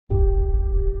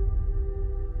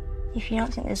If you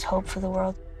don't think there's hope for the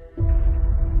world,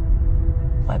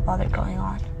 why bother going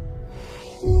on?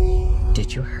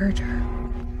 Did you hurt her?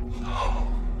 No.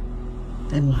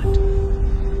 Then what?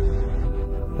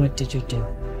 What did you do?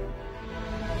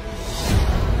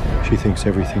 She thinks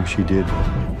everything she did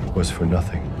was for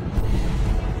nothing.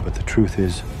 But the truth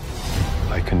is,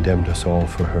 I condemned us all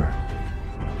for her.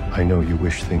 I know you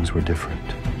wish things were different.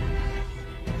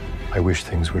 I wish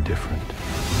things were different.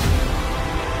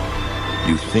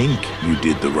 You think you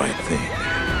did the right thing,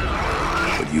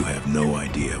 but you have no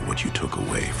idea what you took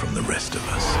away from the rest of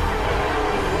us.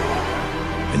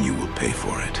 And you will pay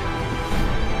for it,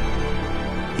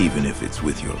 even if it's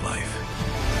with your life.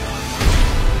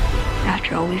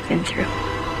 After all we've been through,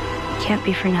 it can't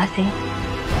be for nothing.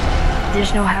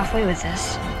 There's no halfway with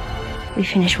this. We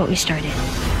finished what we started.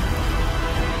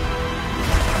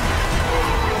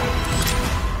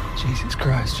 Jesus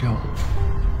Christ, Joe.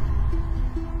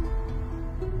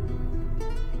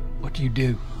 What do you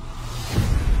do?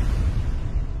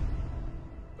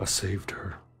 I saved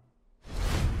her.